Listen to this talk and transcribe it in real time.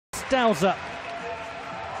Lukas Dauser,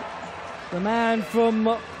 the man from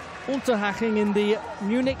Unterhaching in the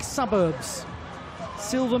Munich suburbs,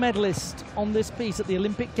 silver medalist on this piece at the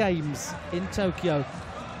Olympic Games in Tokyo.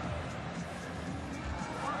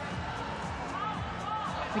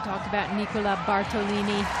 We talked about Nicola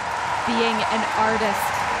Bartolini being an artist.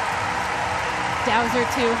 Dauser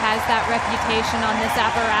too has that reputation on this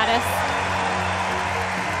apparatus.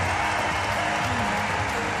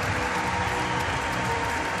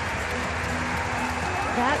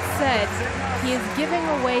 That said, he is giving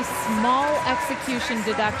away small execution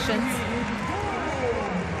deductions,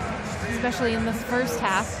 especially in the first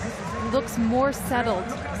half. Looks more settled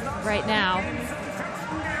right now.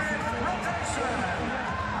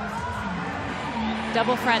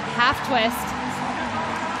 Double front half twist.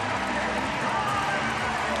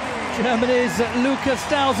 Germany's Lukas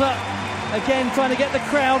Dauser, again trying to get the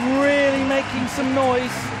crowd really making some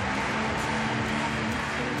noise.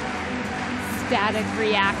 Static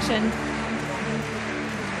reaction.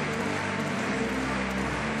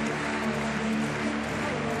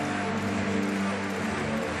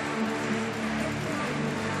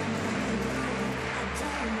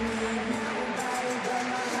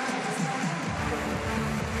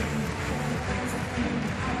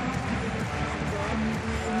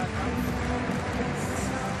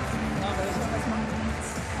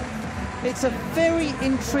 It's a very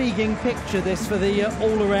intriguing picture, this, for the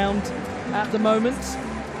all-around at the moment.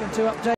 Going to update.